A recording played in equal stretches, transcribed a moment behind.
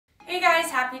Hey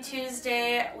guys, happy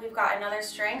Tuesday. We've got another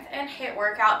strength and HIIT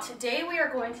workout. Today we are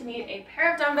going to need a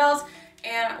pair of dumbbells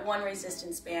and one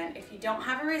resistance band. If you don't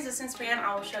have a resistance band,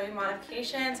 I will show you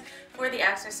modifications for the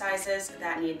exercises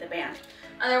that need the band.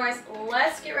 Otherwise,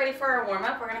 let's get ready for our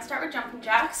warm-up. We're gonna start with jumping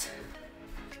jacks.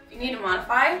 If you need to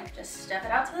modify, just step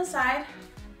it out to the side.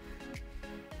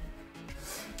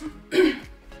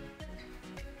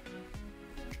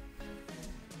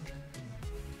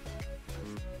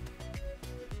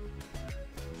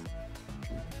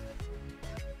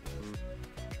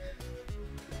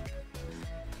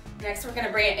 Next, we're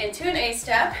gonna bring it into an A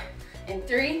step in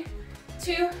 3,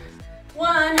 2,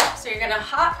 1. So you're gonna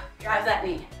hop, drive that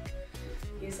knee.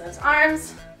 Use those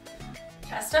arms,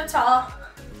 chest up tall.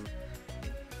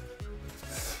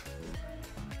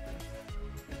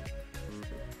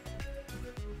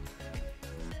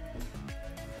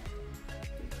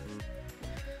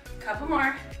 Couple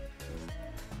more.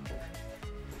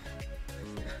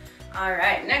 All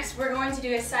right, next we're going to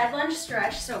do a side lunge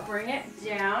stretch. So bring it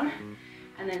down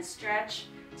and then stretch.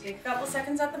 Take a couple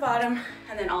seconds at the bottom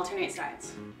and then alternate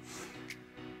sides.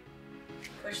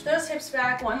 Push those hips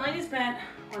back. One leg is bent,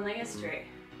 one leg is straight.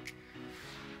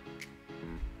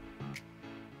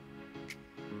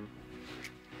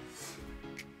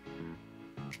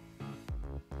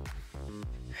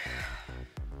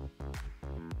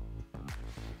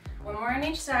 One more on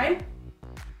each side.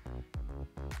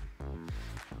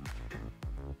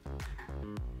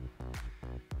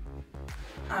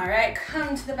 All right,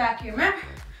 come to the back of your mat.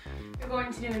 You're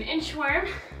going to do an inchworm,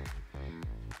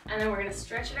 and then we're gonna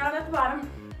stretch it out at the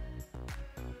bottom.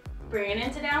 Bring it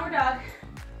into downward dog.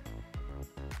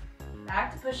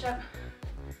 Back to push up,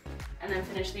 and then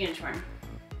finish the inchworm.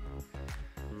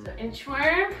 So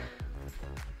inchworm,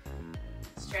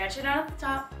 stretch it out at the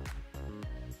top.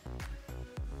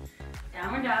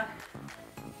 Downward dog.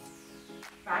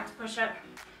 Back to push up,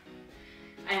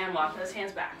 and walk those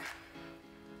hands back.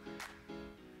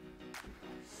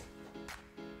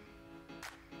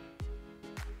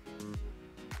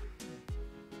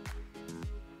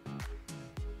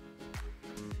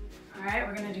 All right,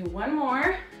 we're gonna do one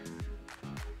more.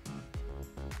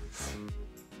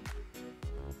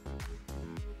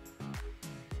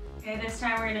 Okay, this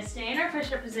time we're gonna stay in our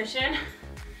push-up position.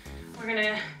 We're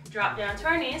gonna drop down to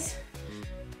our knees,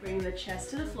 bring the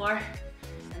chest to the floor,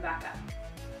 and back up.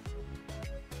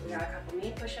 We got a couple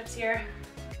knee push-ups here.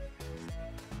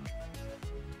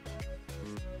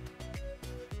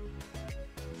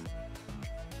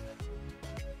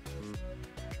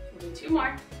 We'll do 2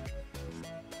 more.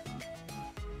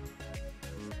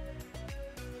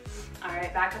 All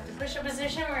right, back up to push-up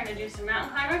position. We're gonna do some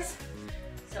mountain climbers.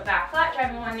 So back flat,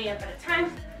 driving one knee up at a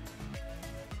time.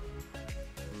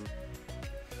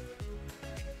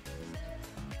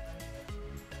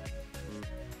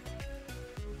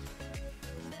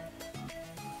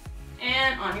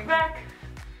 And on your back,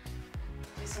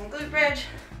 do some glute bridge.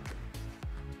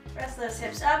 Press those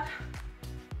hips up.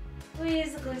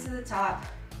 Squeeze the glutes to the top.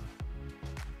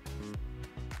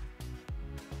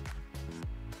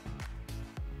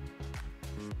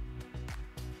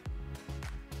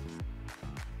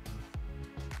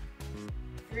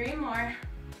 Three more.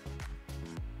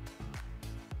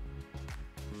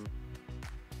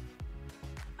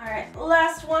 All right,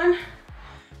 last one.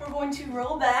 We're going to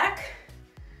roll back,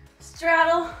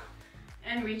 straddle,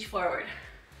 and reach forward.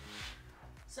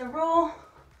 So roll,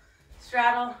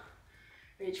 straddle,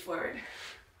 reach forward.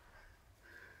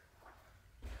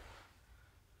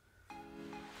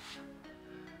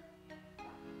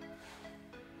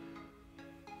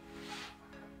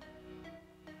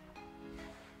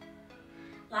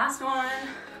 Last one.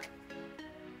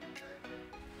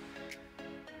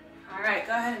 All right,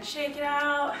 go ahead and shake it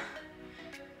out.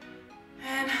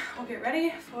 And we'll get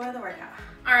ready for the workout.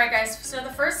 All right guys, so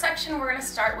the first section we're gonna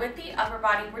start with the upper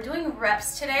body. We're doing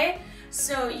reps today,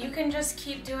 so you can just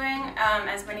keep doing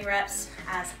as many reps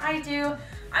as I do.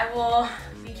 I will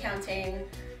be counting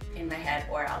in my head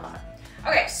or out loud.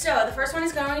 Okay, so the first one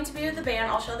is going to be with the band.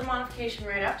 I'll show the modification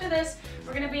right after this.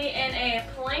 We're gonna be in a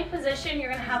plank position. You're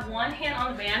gonna have one hand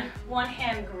on the band, one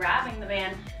hand grabbing the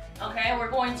band. Okay, we're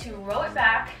going to row it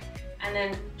back and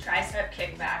then tricep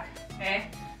kick back, okay?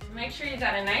 Make sure you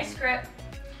got a nice grip.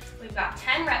 We've got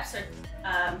 10 reps, so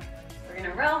we're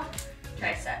gonna row,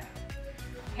 tricep,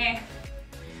 okay?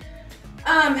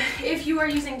 If you are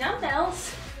using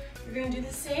dumbbells, you're gonna do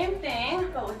the same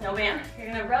thing, but with no band. You're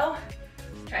gonna row,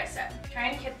 tricep. Try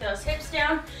and kick those hips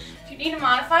down. If you need to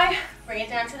modify, bring it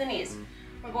down to the knees.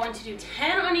 We're going to do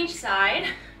 10 on each side.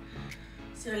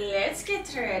 So let's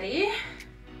get ready.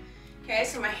 Okay,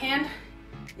 so my hand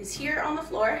is here on the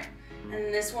floor,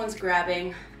 and this one's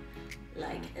grabbing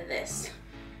like this.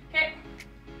 Okay,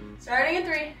 starting in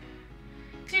 3,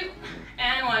 2,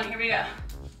 and 1. Here we go.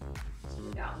 So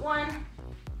we got 1,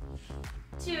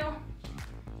 2,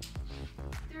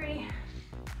 3.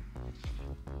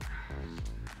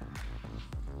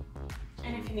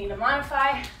 And if you need to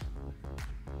modify,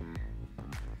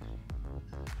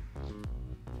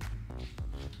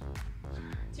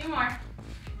 two more.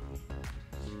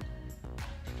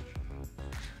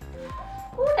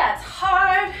 Ooh, that's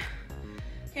hard.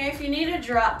 Okay, if you need to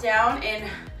drop down in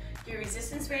your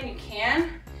resistance band, you can.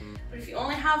 But if you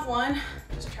only have one,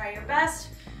 just try your best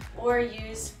or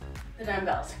use the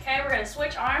dumbbells. Okay, we're gonna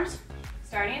switch arms,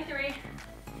 starting in 3,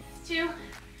 2,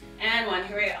 and 1.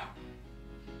 Here we go.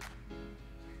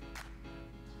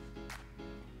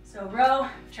 So row,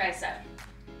 tricep.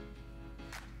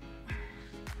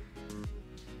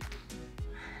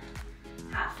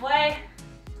 Halfway.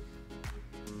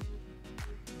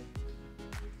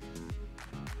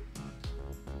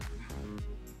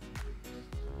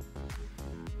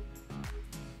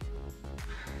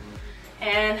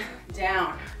 And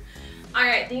down. All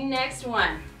right, the next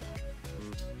one.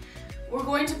 We're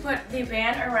going to put the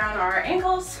band around our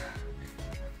ankles.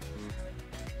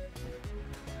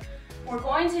 We're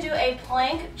going to do a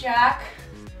plank jack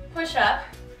push-up.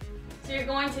 So you're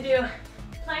going to do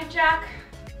plank jack,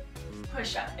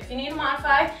 push-up. If you need to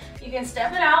modify, you can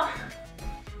step it out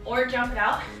or jump it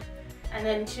out, and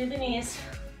then to the knees,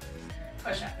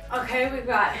 push-up. Okay, we've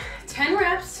got 10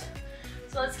 reps.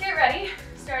 So let's get ready.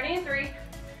 Starting in 3,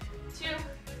 2,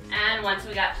 and 1. So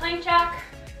we got plank jack,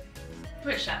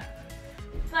 push-up,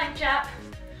 plank jack,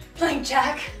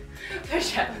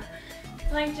 push-up,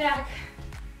 plank jack.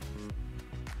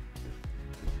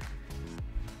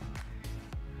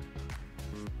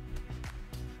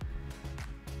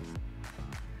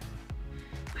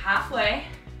 Halfway.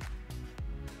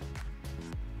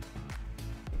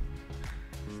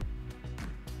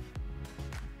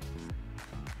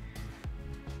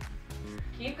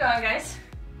 Keep going, guys.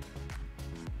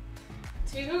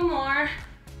 2 more.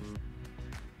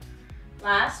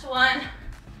 Last one.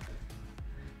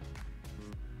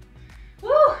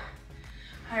 Woo! All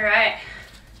right.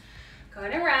 Go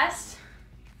ahead and rest.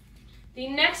 The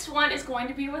next one is going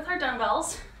to be with our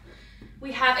dumbbells.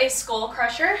 We have a skull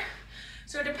crusher.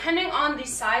 So depending on the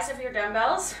size of your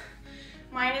dumbbells,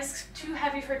 mine is too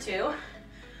heavy for 2,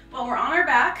 but we're on our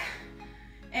back,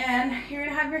 and you're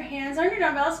gonna have your hands on your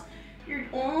dumbbells. You're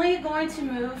only going to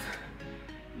move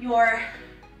your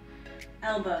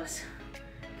elbows,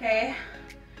 okay?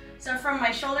 So from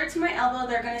my shoulder to my elbow,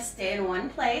 they're gonna stay in one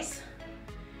place,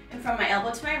 and from my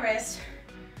elbow to my wrist,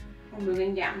 we're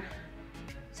moving down.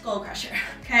 Skull crusher,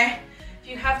 okay? If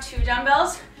you have 2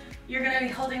 dumbbells, you're gonna be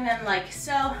holding them like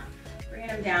so, bringing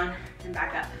them down and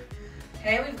back up.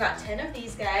 Okay, we've got 10 of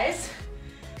these guys.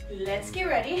 Let's get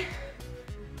ready.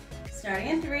 Starting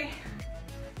in 3,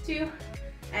 2,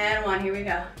 and 1. Here we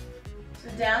go. So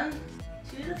down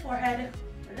to the forehead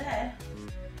or the head,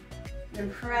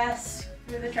 then press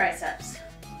through the triceps.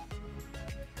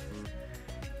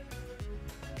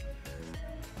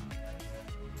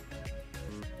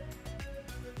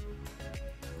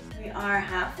 We are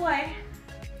halfway.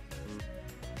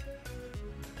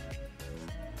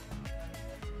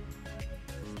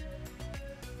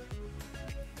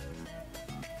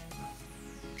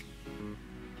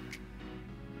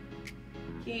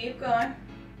 Keep going.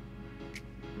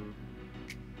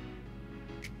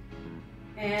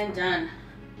 And done.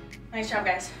 Nice job,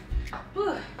 guys.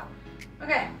 Whew.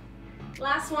 Okay,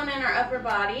 last one in our upper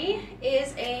body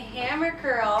is a hammer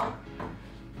curl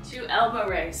to elbow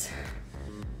raise.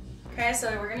 Okay,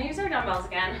 so we're gonna use our dumbbells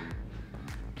again.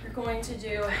 We're going to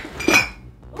do, a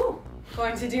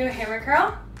hammer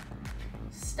curl.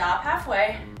 Stop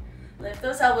halfway, lift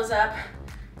those elbows up,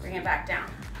 bring it back down.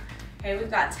 Okay,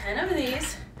 we've got 10 of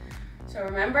these. So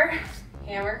remember,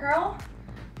 hammer curl,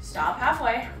 stop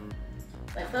halfway,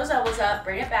 lift those elbows up,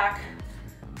 bring it back,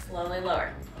 slowly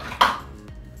lower.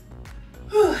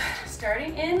 Whew.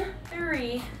 Starting in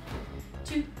 3,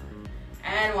 2,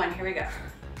 and 1. Here we go.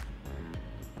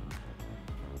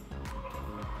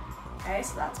 Okay,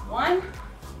 so that's 1,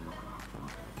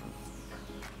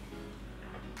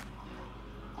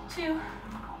 2,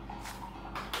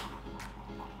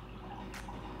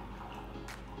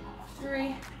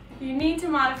 3. If you need to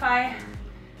modify,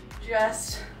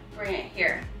 just bring it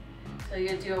here. So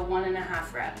you do a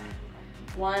 1.5 rep.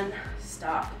 1,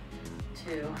 stop,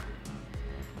 2,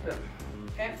 boom.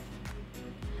 Okay?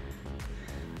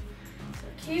 So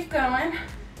keep going.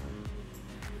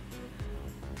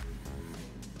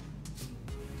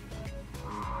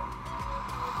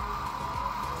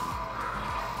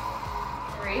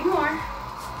 3, 3 more.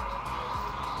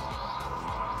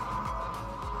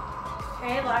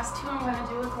 Okay, last 2 I'm gonna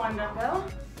do with 1 dumbbell.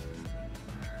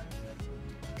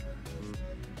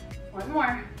 1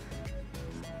 more.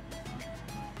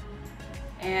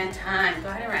 And time, go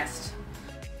ahead and rest.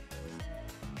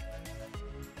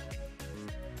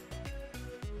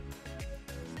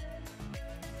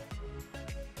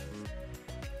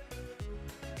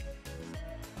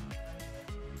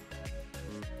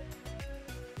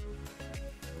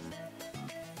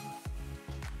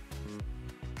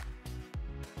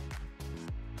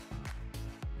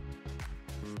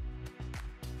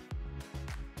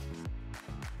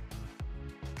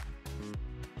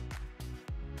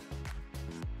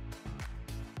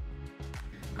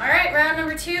 All right, round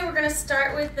number 2, we're gonna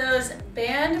start with those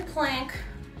band plank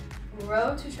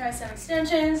row to tricep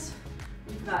extensions.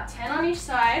 We've got 10 on each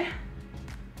side.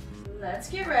 Let's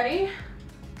get ready.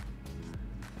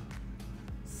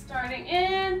 Starting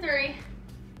in 3,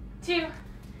 2,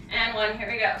 and 1,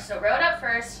 here we go. So row it up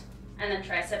first, and then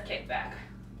tricep kick back.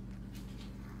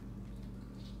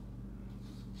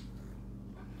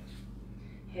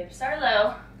 Hips are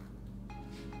low.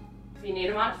 If you need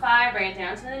them on 5, bring it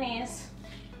down to the knees.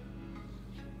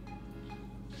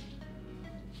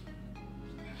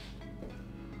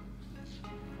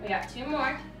 We got 2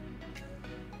 more.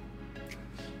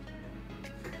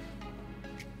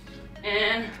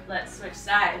 And let's switch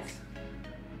sides.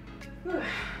 Whew.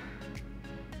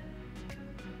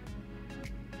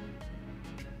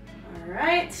 All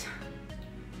right.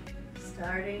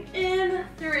 Starting in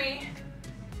 3,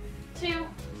 2,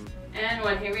 and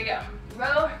 1. Here we go.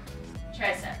 Row,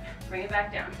 tricep. Bring it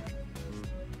back down.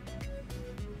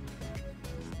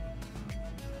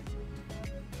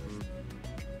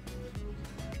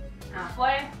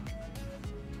 Halfway.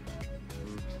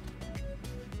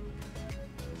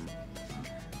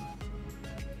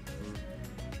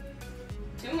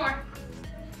 Two more.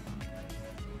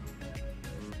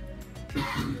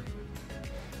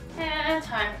 And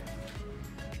time.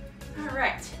 All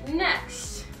right,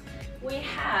 next we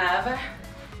have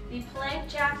the plank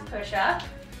jack push-up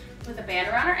with a band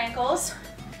around our ankles.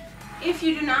 If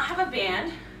you do not have a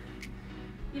band,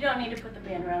 you don't need to put the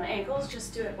band around the ankles,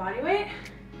 just do it body weight.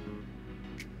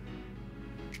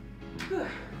 Whew.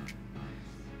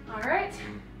 All right,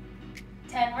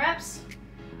 10 reps.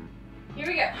 Here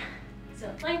we go. So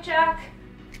plank jack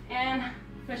and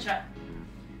push up.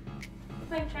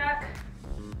 Plank jack,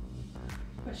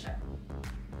 push up.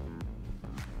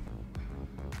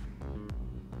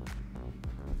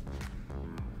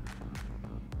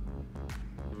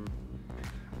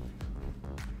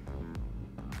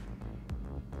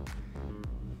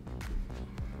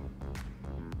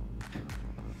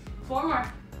 Four more.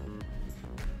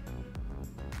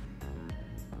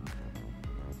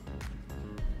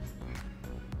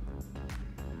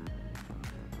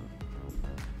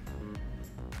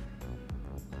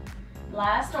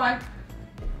 Last one.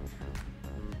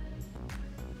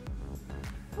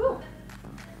 Woo.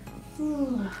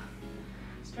 Ooh.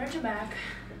 Stretch it back.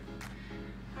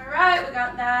 All right, we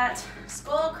got that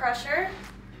skull crusher.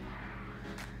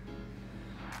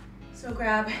 So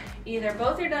grab either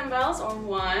both your dumbbells or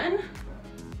one.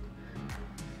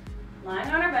 Lying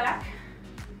on our back.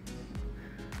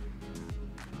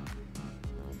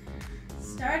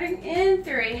 Starting in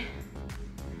 3,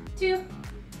 2,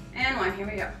 and 1. Here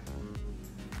we go.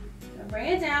 So bring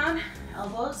it down.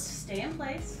 Elbows stay in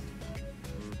place.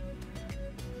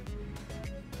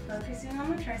 Focusing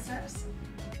on the triceps.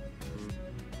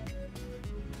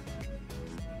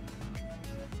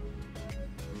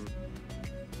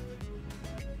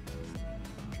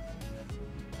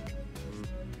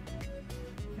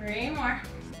 Three more.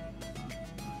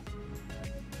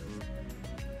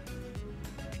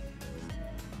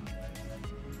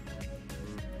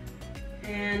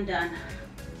 And done.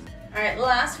 All right,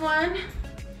 last one.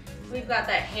 We've got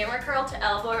that hammer curl to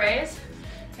elbow raise.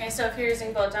 Okay, so if you're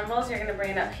using both dumbbells, you're gonna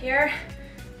bring it up here,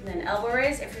 and then elbow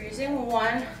raise. If you're using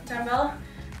one dumbbell,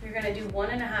 you're gonna do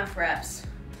 1.5 reps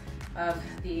of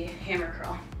the hammer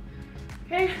curl.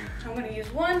 Okay, I'm gonna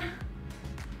use one.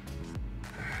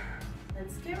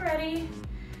 Let's get ready,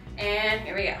 and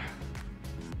here we go.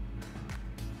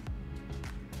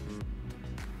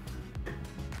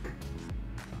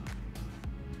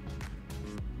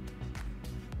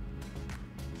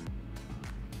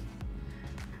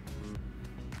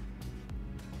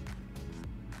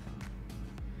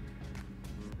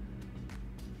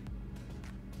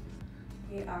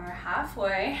 We are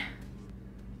halfway.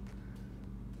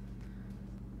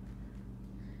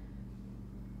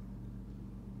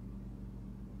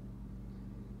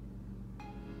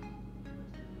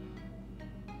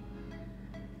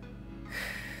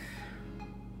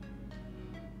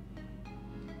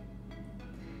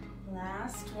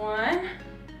 Last one.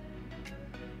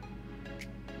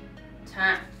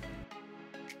 Time.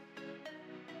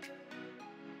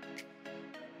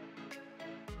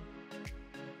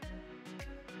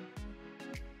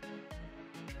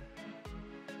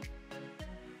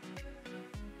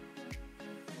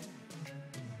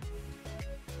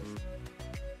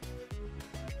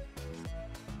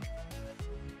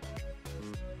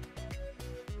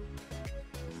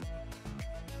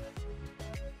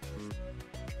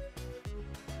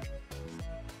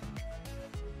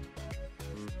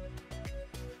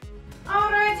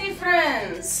 Alrighty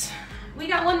friends, we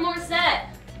got one more set.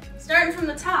 Starting from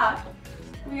the top,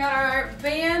 we got our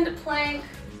band plank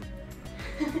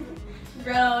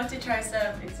row to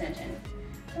tricep extension.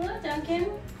 Hello Duncan.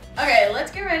 Okay,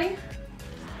 let's get ready.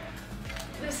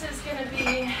 This is gonna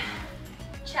be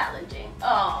challenging.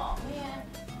 Oh man.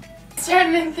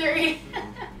 Starting in 3,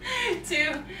 2,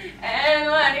 and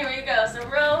 1. Here we go. So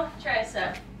row,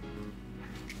 tricep.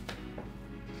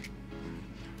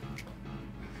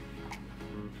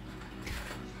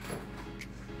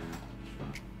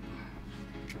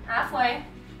 Halfway.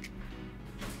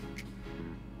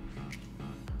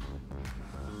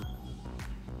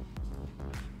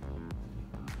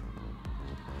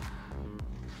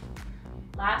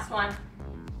 Last one.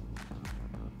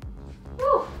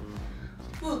 Woo.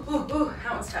 Ooh, ooh, ooh,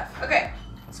 that one's tough. Okay,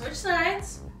 switch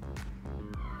sides.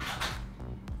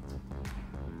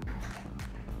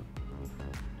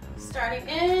 Starting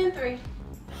in 3,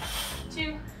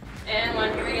 2, and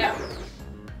 1. Here we go.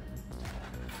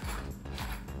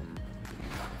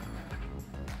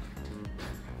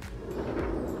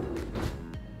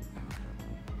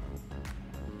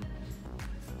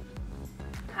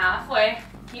 Halfway.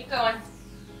 Keep going.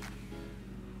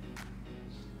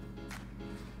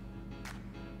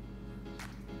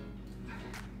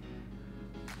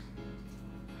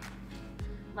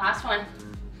 Last one.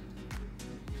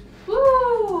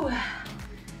 Woo!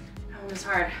 That one was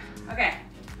hard. Okay.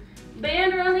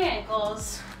 Band around the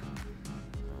ankles.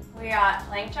 We got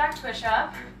plank jack push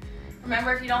up.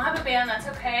 Remember, if you don't have a band, that's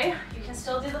okay. You can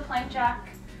still do the plank jack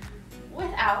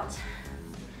without.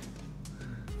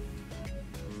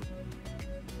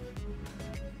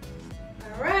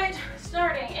 All right,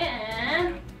 starting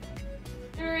in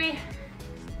 3,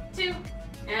 2,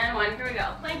 and 1. Here we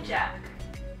go. Plank jack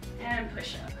and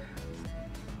push up.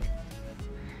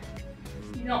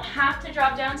 You don't have to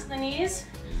drop down to the knees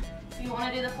if you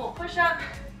want to do the full push up.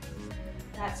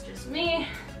 That's just me.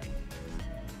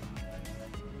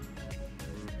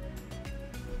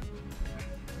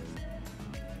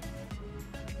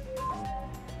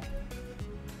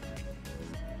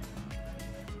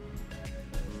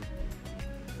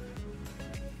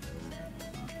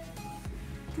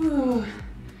 Ooh.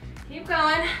 Keep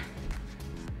going.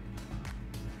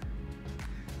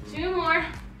 2 more.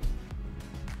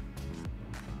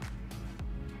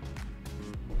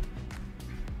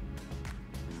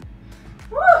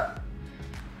 Woo!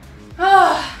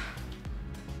 Oh,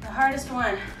 the hardest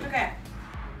one. Okay.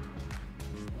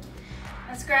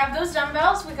 Let's grab those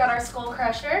dumbbells. We got our skull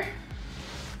crusher.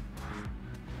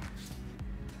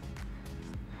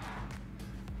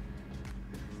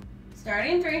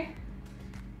 Starting in 3,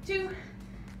 2,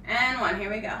 and 1. Here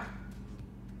we go.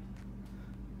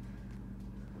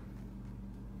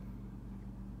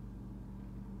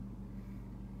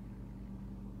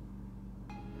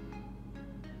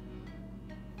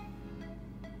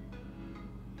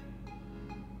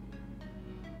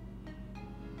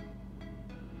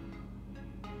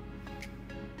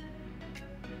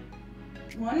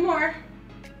 One more.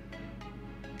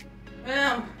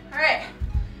 Boom. All right.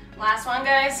 Last one,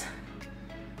 guys.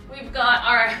 We've got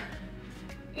our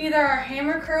either our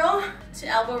hammer curl to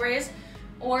elbow raise,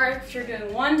 or if you're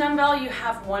doing 1 dumbbell, you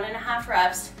have 1.5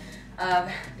 reps of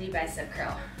the bicep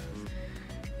curl.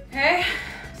 Okay,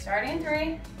 starting in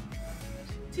 3,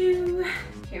 2,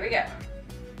 here we go.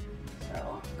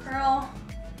 So curl,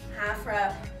 half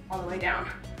rep, all the way down.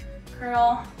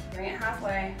 Curl, bring it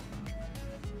halfway.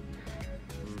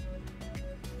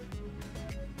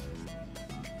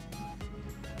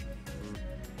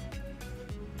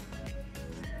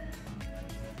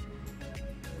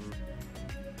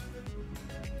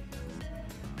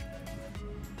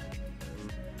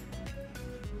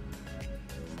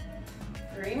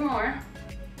 Three more.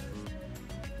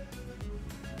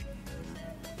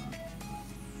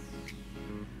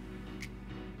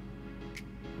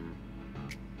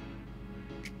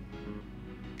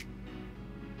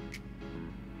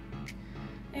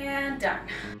 And done.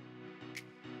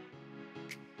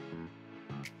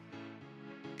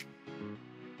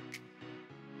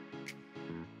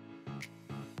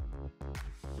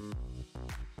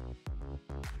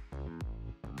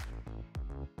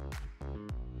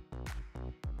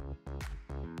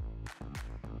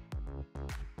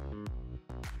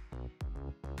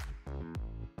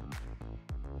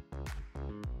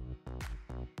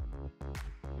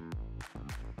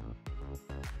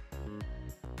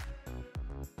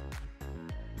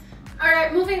 All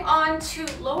right, moving on to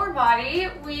lower body.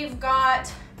 We've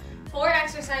got 4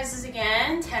 exercises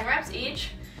again, 10 reps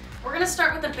each. We're gonna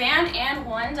start with a band and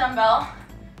 1 dumbbell.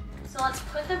 So let's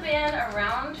put the band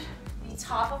around the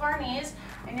top of our knees,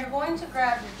 and you're going to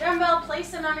grab your dumbbell,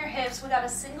 place it on your hips. We got a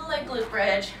single leg glute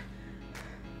bridge.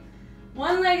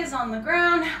 One leg is on the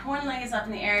ground, one leg is up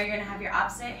in the air. You're gonna have your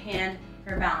opposite hand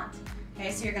for balance.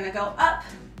 Okay, so you're gonna go up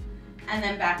and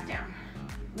then back down.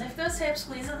 Lift those hips,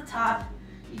 squeeze at the top.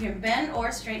 You can bend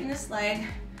or straighten this leg.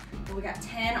 But we got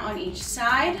 10 on each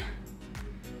side.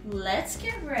 Let's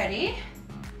get ready.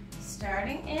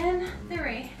 Starting in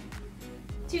 3,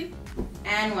 2,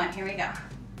 and 1. Here we go.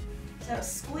 So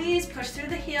squeeze, push through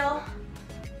the heel.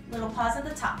 Little pause at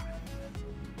the top.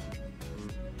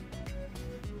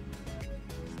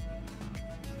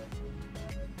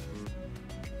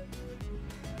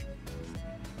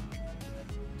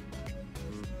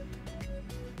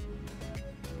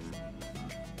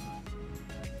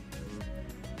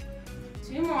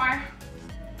 Two more.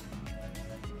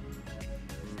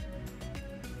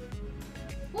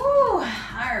 Woo! All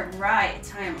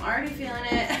right, I am already feeling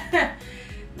it.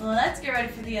 Let's get ready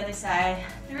for the other side.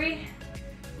 3,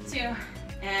 2,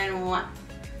 and 1.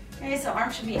 Okay, so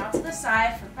arm should be out to the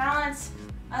side for balance.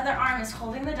 Other arm is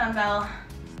holding the dumbbell.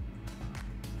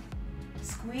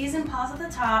 Squeeze and pause at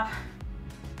the top.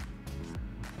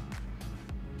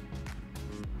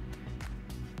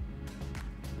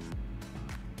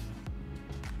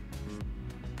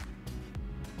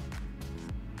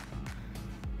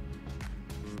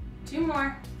 Two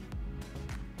more.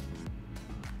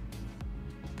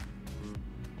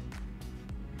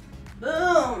 Boom.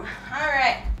 All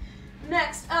right.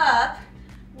 Next up,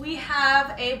 we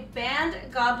have a band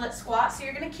goblet squat. So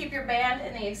you're going to keep your band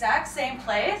in the exact same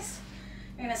place.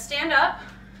 You're going to stand up,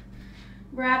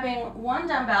 grabbing 1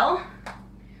 dumbbell,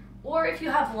 or if you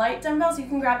have light dumbbells, you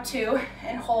can grab 2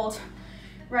 and hold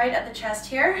right at the chest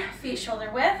here, feet shoulder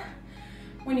width.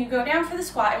 When you go down for the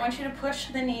squat, I want you to push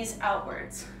the knees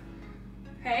outwards.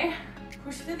 Okay,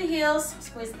 push through the heels,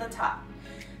 squeeze at the top.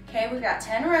 Okay, we've got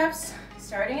 10 reps,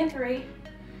 starting in 3,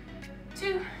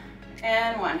 2,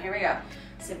 and 1. Here we go.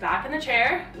 Sit back in the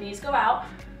chair, knees go out,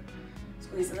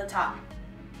 squeeze at the top.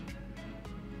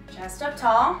 Chest up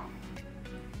tall.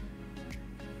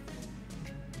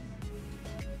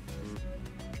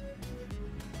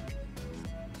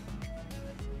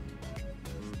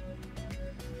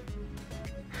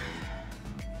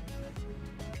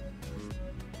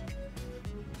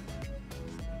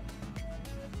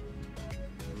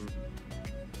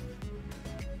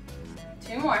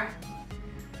 Two more.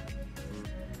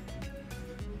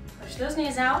 Push those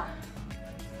knees out.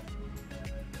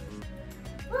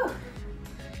 Whew.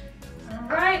 All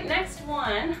right, next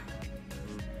one.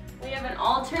 We have an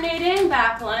alternating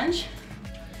back lunge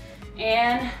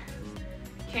and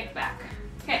kick back.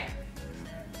 Okay,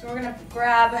 so we're gonna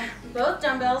grab both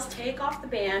dumbbells, take off the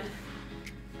band.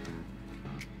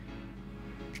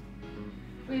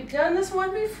 We've done this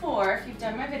one before, if you've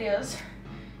done my videos.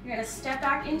 You're gonna step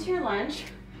back into your lunge,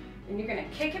 and you're gonna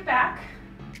kick it back,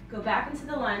 go back into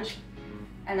the lunge,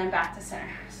 and then back to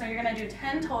center. So you're gonna do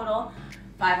 10 total,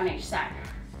 5 on each side.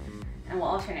 And we'll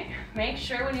alternate. Make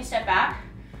sure when you step back,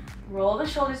 roll the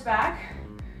shoulders back,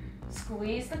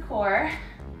 squeeze the core,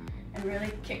 and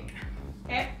really kick.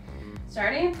 Okay?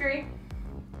 Starting in 3,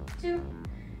 2,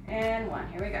 and 1.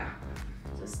 Here we go.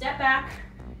 So step back,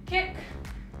 kick,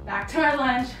 back to our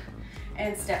lunge,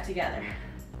 and step together.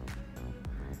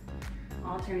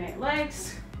 Alternate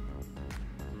legs.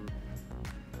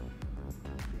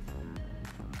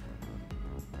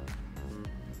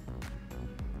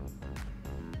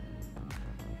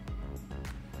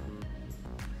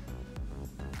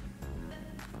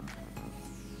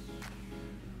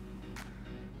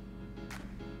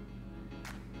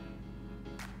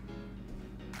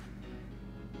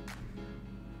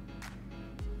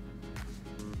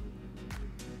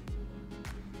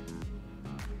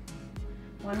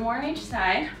 One more on each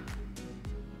side.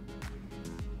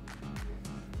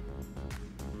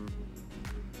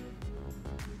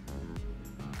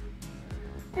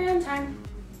 And time.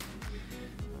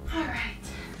 All right.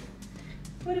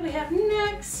 What do we have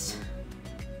next?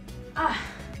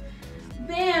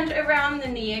 Band around the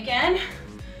knee again.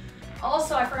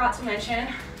 Also, I forgot to mention,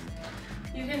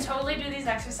 you can totally do these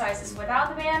exercises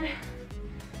without the band.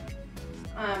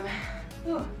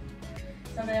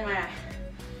 Something in my eye.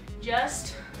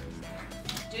 Just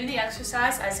do the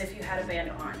exercise as if you had a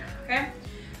band on, okay?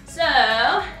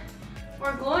 So,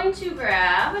 we're going to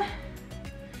grab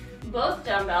both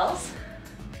dumbbells,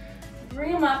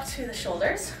 bring them up to the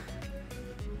shoulders,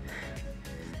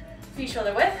 feet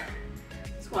shoulder width,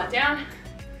 squat down,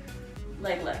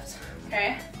 leg lift,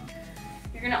 okay?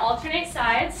 You're gonna alternate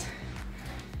sides,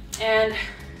 and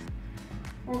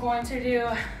we're going to do,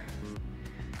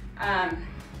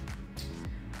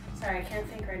 sorry, I can't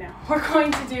think right now. We're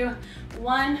going to do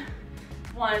 1,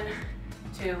 1,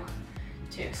 2,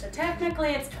 2. So technically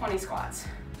it's 20 squats.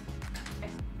 Okay.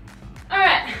 All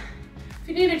right, if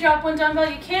you need to drop one dumbbell,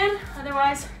 you can.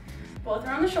 Otherwise, both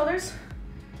are on the shoulders.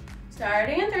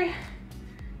 Starting in 3,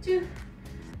 2,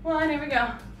 1, here we go.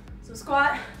 So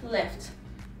squat, lift.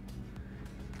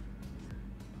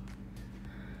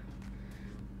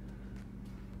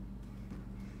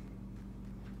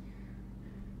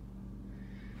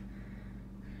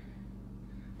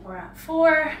 We're at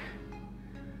 4,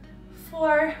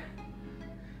 4,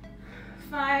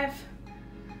 5,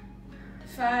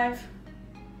 5,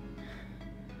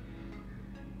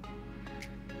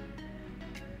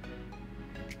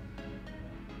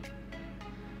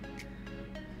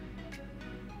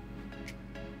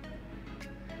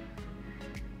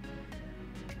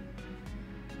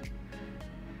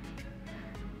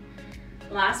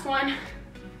 last one.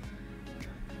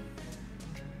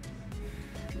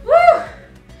 Woo!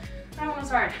 That one was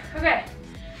hard. Okay,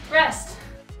 rest.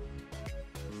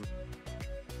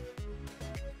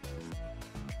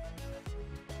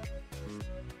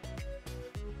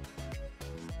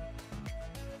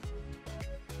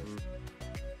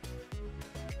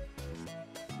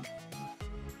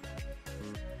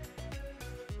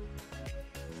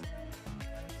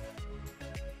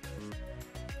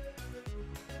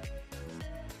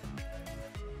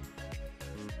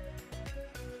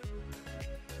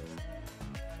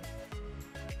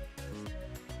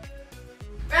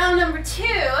 Round number 2,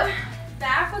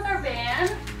 back with our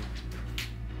band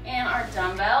and our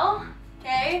dumbbell,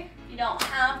 okay? If you don't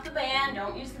have the band,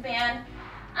 don't use the band.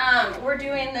 We're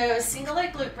doing those single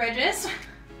leg glute bridges.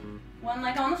 One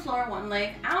leg on the floor, one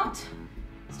leg out.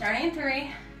 Starting in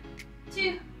 3,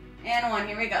 2, and 1,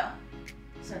 here we go.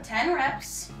 So 10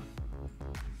 reps.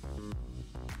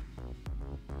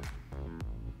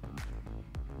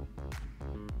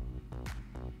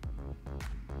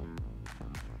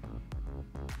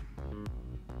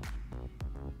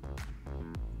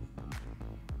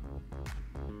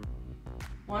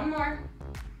 One more,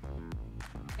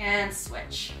 and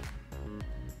switch.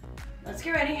 Let's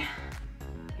get ready.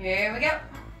 Here we go.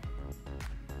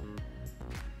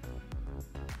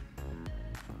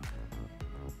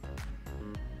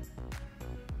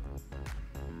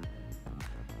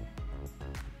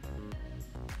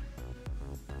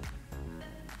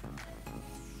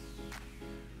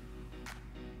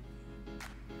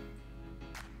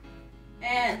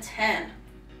 And 10.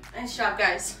 Nice job,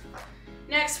 guys.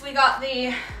 Next, we got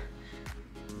the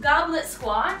goblet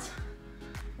squat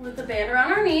with the band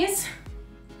around our knees.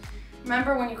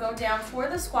 Remember, when you go down for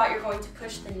the squat, you're going to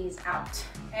push the knees out,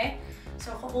 okay?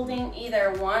 So holding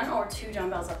either 1 or 2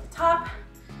 dumbbells at the top,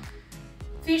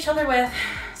 feet shoulder width,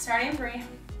 starting in 3,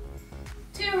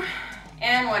 2,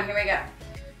 and 1, here we go.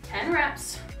 10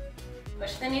 reps,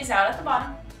 push the knees out at the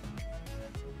bottom.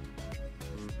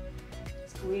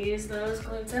 Squeeze those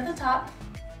glutes at the top.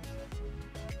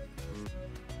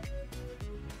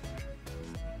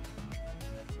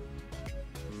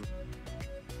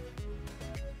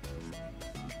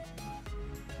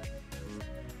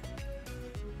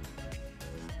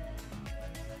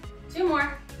 Two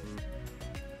more.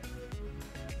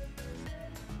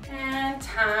 And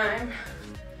time.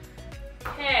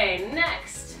 Okay,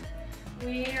 next,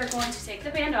 we are going to take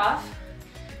the band off.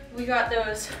 We got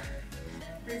those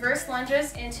reverse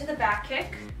lunges into the back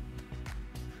kick.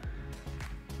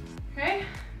 Okay,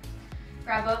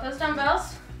 grab both those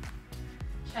dumbbells,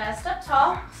 chest up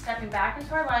tall, stepping back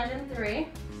into our lunge in 3,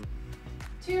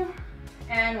 2,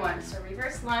 and 1. So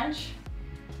reverse lunge,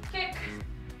 kick,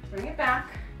 bring it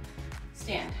back,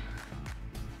 stand.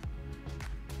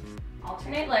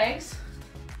 Alternate legs.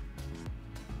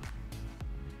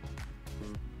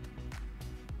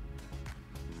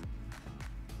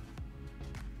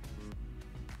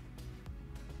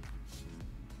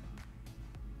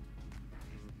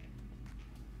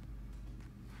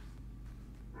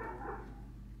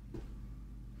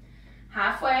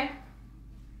 Halfway.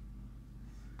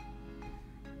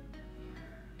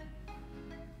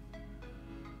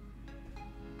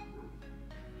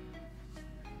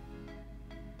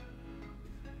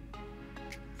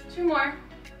 Two more.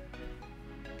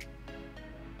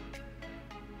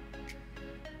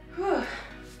 Whew.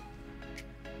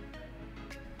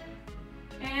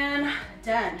 And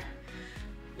done.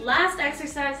 Last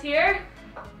exercise here.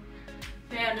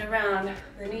 Band around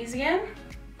the knees again.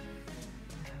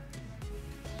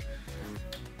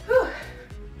 Whew.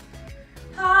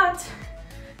 Hot.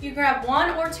 You grab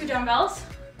 1 or 2 dumbbells,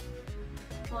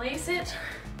 place it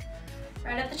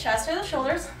right at the chest or the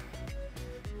shoulders,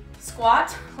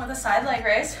 squat with a side leg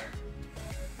raise.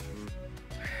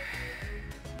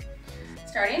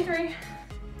 Starting in 3,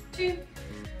 2,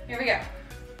 here we go.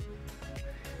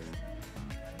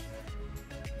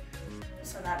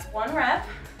 So that's 1 rep.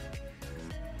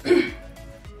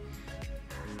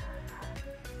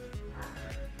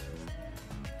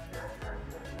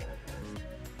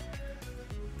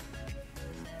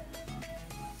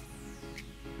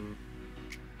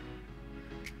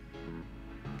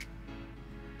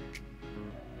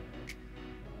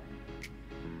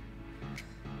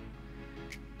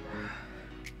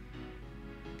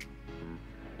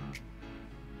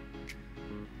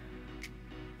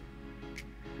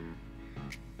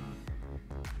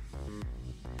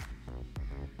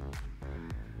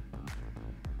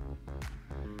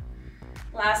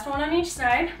 Last one on each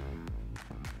side.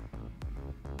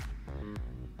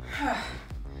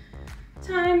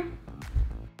 Time.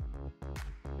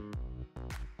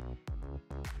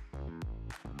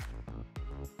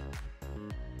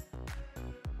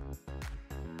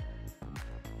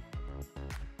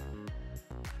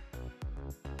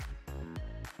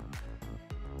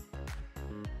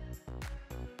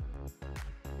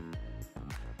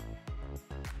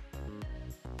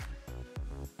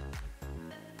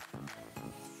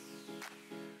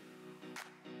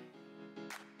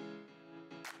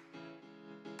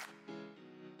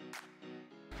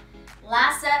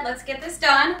 Last set, let's get this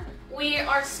done. We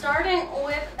are starting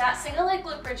with that single leg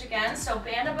glute bridge again. So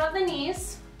band above the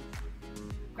knees,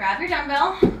 grab your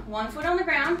dumbbell, 1 foot on the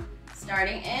ground,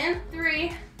 starting in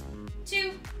 3,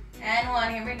 2, and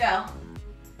 1, here we go.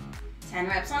 10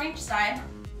 reps on each side.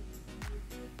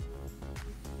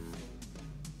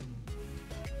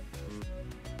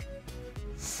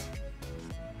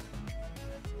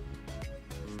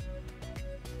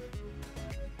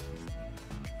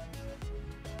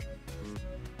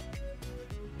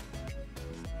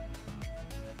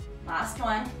 Last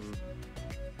one,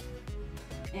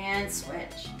 and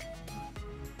switch.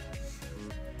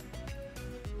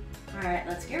 All right,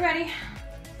 let's get ready.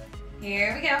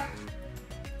 Here we go.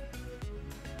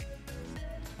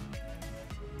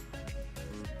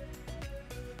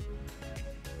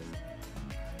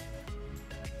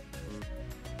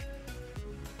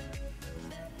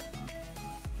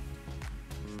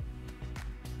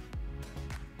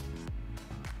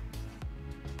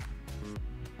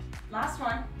 Last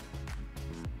one.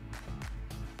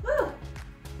 Woo.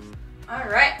 All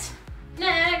right,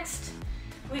 next,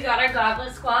 we got our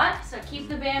goblet squat. So keep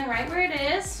the band right where it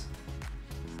is.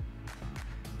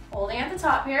 Holding at the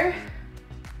top here.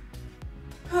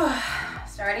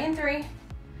 Starting in 3,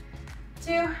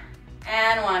 2,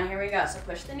 and 1. Here we go. So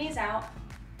push the knees out.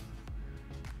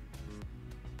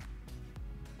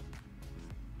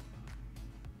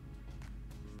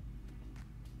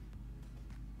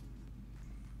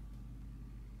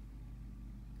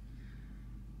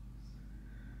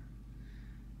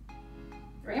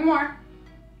 Three more.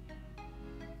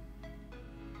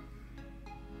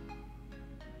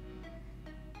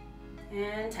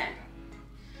 And 10.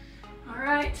 All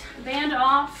right, band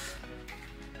off.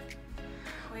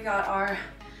 We got our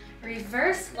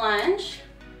reverse lunge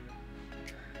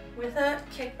with a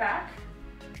kickback.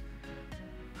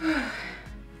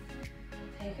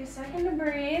 Take a second to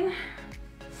breathe.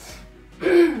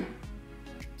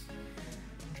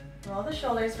 Roll the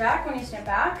shoulders back when you step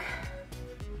back.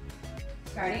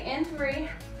 Starting in 3,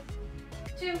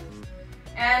 2,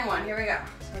 and 1. Here we go.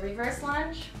 So reverse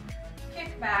lunge,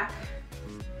 kick back,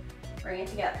 bring it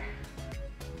together.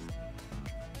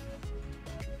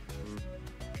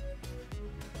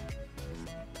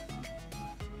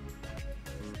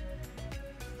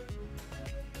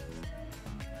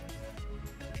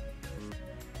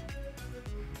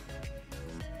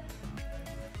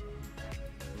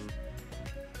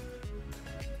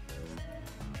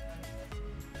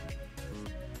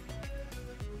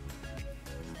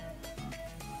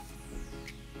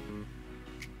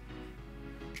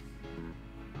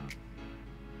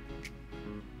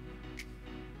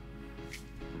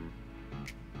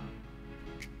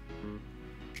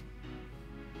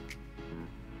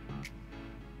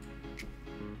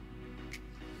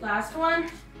 Last one.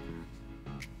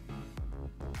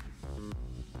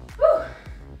 Woo.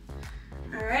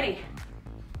 Alrighty.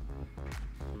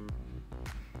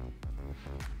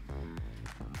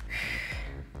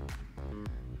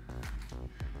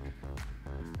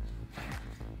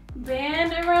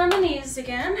 Band around the knees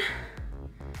again.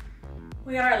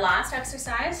 We got our last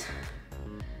exercise.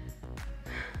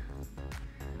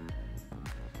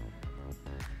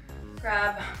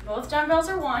 Grab both dumbbells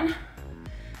or one.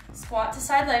 Squat to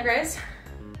side leg raise.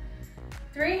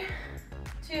 3,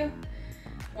 2,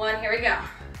 1, here we go.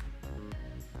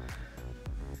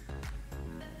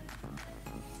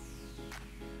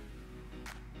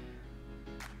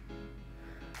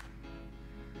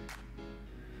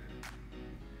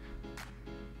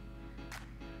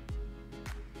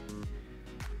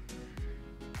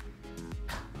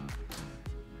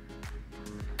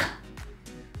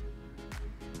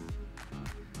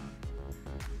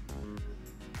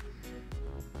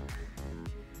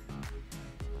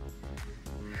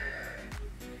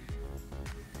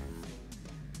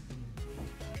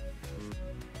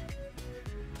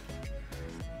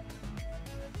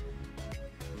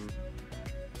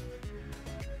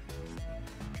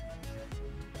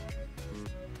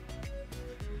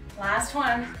 Last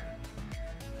one.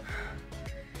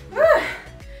 Woo.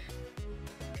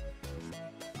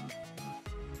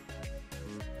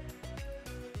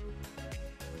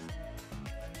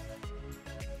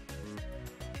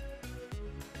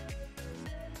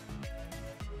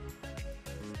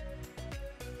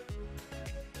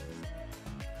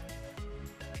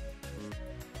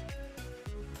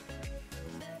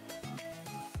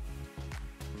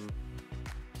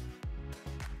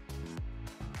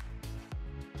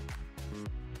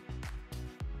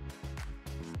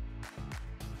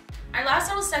 Our last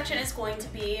little section is going to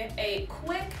be a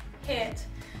quick hit.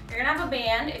 You're gonna have a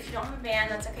band. If you don't have a band,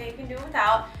 that's okay, you can do it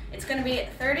without. It's gonna be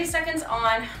 30 seconds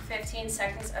on, 15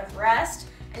 seconds of rest,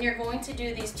 and you're going to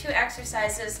do these 2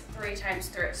 exercises 3 times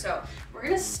through. So we're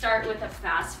gonna start with a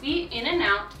fast feet, in and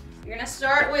out. You're gonna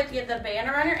start with the band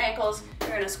around your ankles.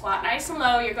 You're gonna squat nice and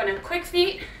low. You're gonna quick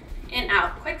feet, in,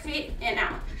 out, quick feet, in,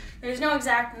 out. There's no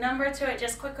exact number to it,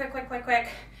 just quick, quick, quick, quick, quick.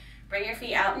 Bring your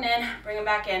feet out and in, bring them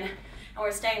back in. And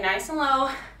we're staying nice and low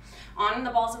on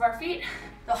the balls of our feet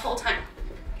the whole time.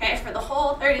 Okay, for the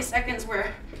whole 30 seconds, we're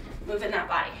moving that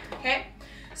body. Okay,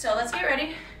 so let's get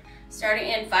ready. Starting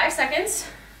in 5 seconds.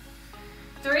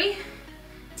 3,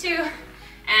 2,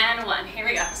 and 1. Here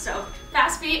we go. So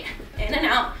fast feet, in and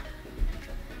out.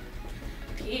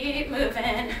 Keep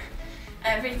moving.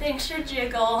 Everything should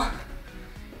jiggle.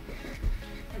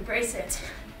 Embrace it.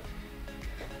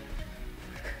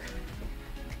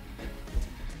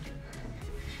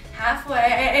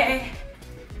 Halfway,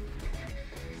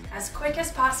 as quick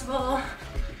as possible.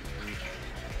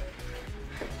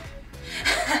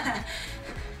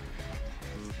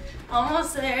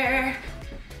 Almost there.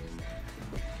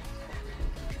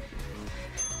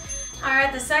 All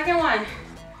right, the second one.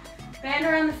 Band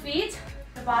around the feet,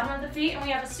 the bottom of the feet, and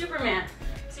we have a Superman.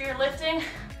 So you're lifting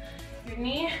your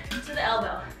knee to the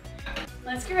elbow.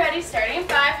 Let's get ready, starting in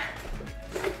 5,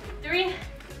 3,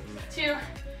 2,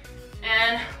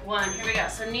 and 1. Here we go.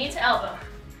 So knee to elbow.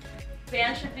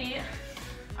 Band should be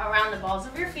around the balls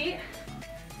of your feet.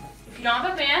 If you don't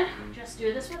have a band, just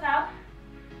do this without.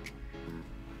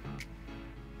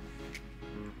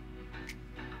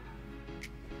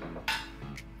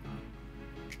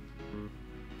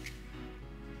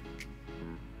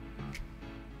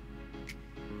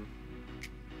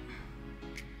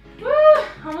 Woo!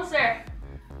 Almost there.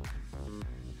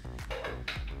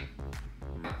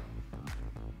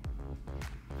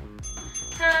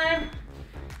 Time.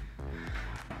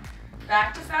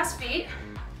 Back to fast feet.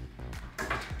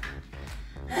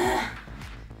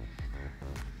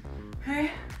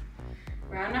 Okay.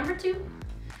 Round number 2.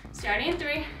 Starting in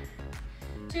 3,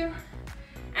 2,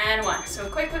 and 1. So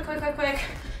quick, quick, quick, quick, quick.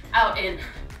 Out, in. You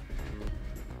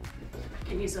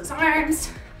can use those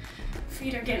arms.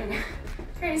 Feet are getting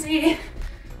crazy.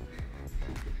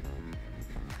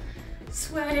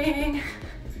 Sweating.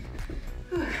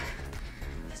 Whew.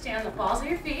 Stay on the balls of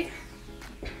your feet.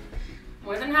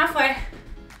 More than halfway.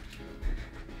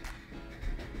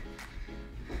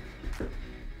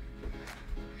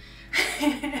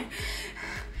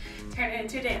 Turn it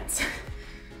into a dance.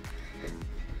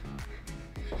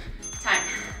 Time.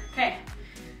 Okay.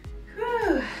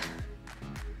 Whew.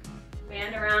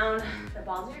 Band around the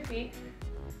balls of your feet.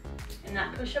 In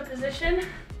that push-up position,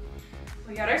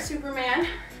 we got our Superman.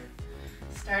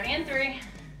 Starting in 3,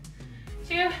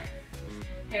 2,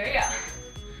 here we go.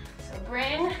 So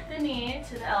bring the knee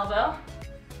to the elbow.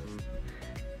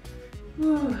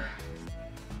 Whew.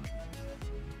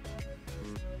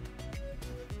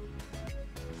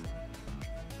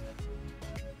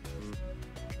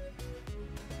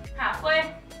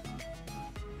 Halfway.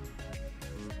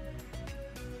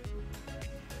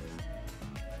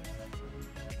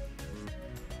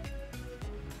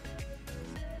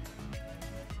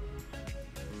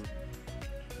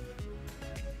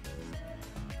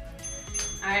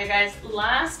 All right, guys,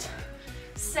 last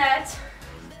set.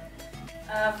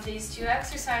 of these 2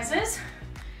 exercises,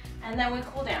 and then we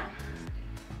cool down.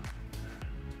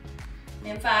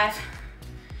 In 5,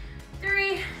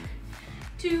 3,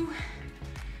 2,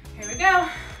 here we go.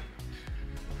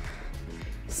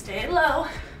 Stay low.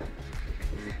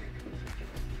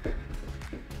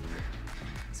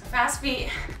 So fast feet,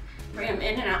 bring them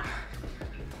in and out.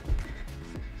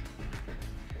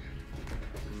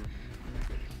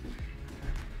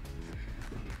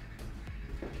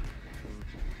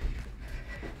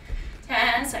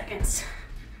 Seconds.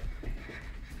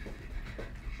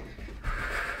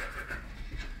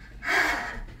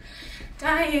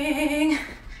 Dying.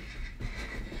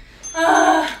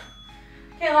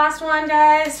 Okay, last one,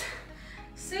 guys.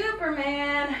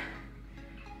 Superman.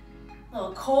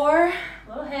 Little core,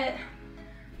 little hit.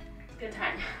 Good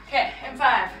time. Okay, and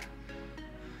 5.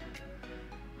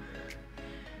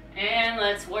 And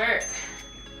let's work.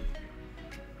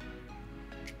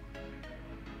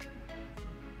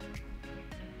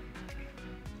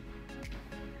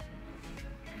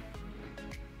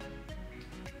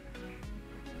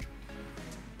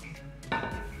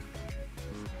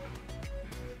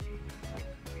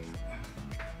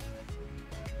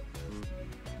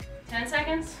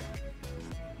 Seconds.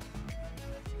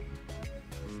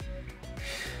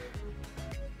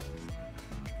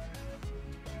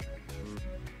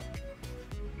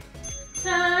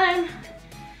 Time.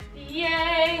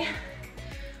 Yay.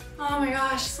 Oh my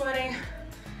gosh, sweating.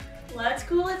 Let's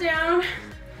cool it down.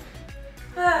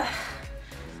 Let's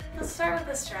start with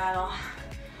the straddle.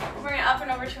 We'll bring it up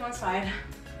and over to one side.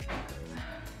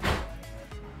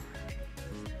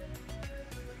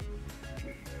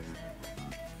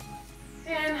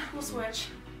 And we'll switch.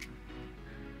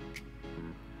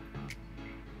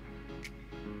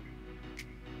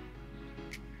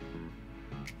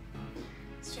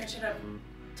 Stretch it up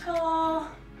tall,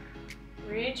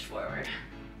 reach forward.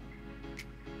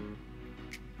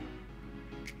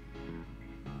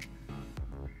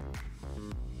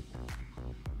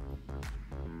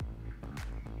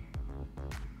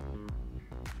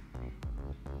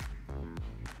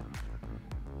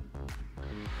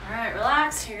 All right,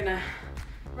 relax. You're gonna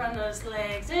run those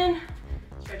legs in,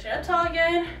 stretch it up tall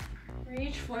again,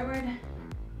 reach forward.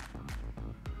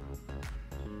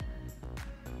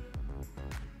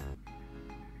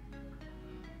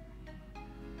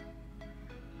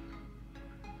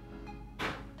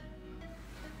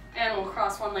 And we'll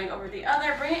cross one leg over the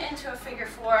other, bring it into a figure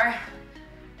 4.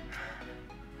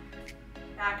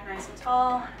 Back nice and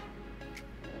tall.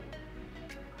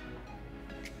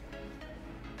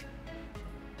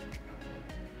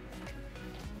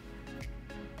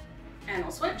 And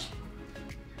we'll switch.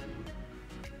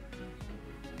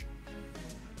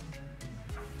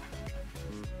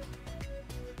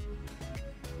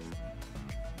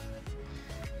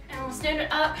 And we'll stand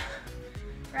it up,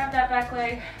 grab that back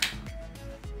leg,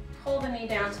 pull the knee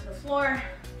down to the floor,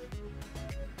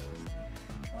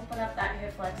 open up that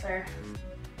hip flexor,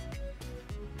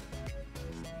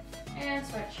 and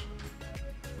switch.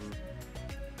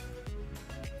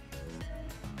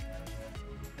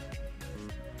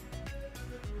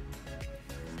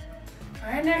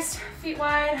 All right, next, feet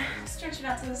wide, stretch it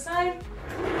out to the side.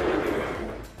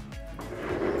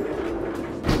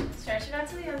 Stretch it out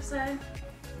to the other side.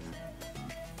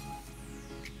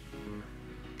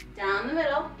 Down the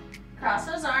middle, cross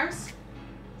those arms,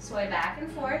 sway back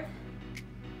and forth.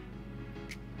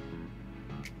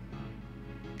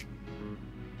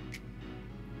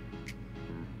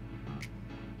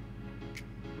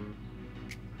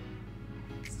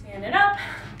 Stand it up,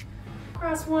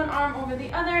 cross one arm over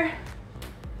the other.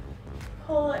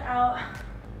 Pull it out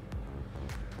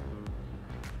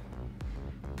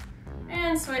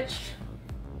and switch.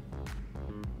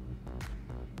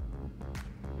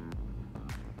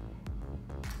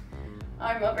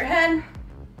 Arm overhead.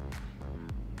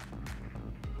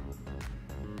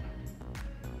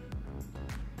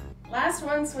 Last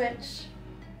one, switch.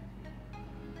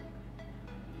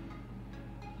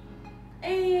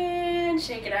 And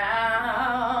shake it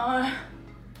out.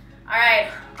 All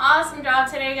right, awesome job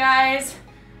today, guys.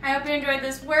 I hope you enjoyed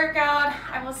this workout.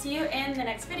 I will see you in the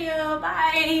next video.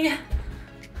 Bye.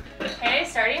 Okay,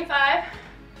 starting in 5,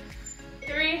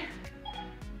 3.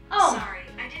 Oh. Sorry,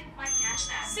 I didn't quite catch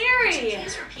that. Siri. Could you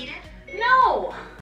please repeat it? No.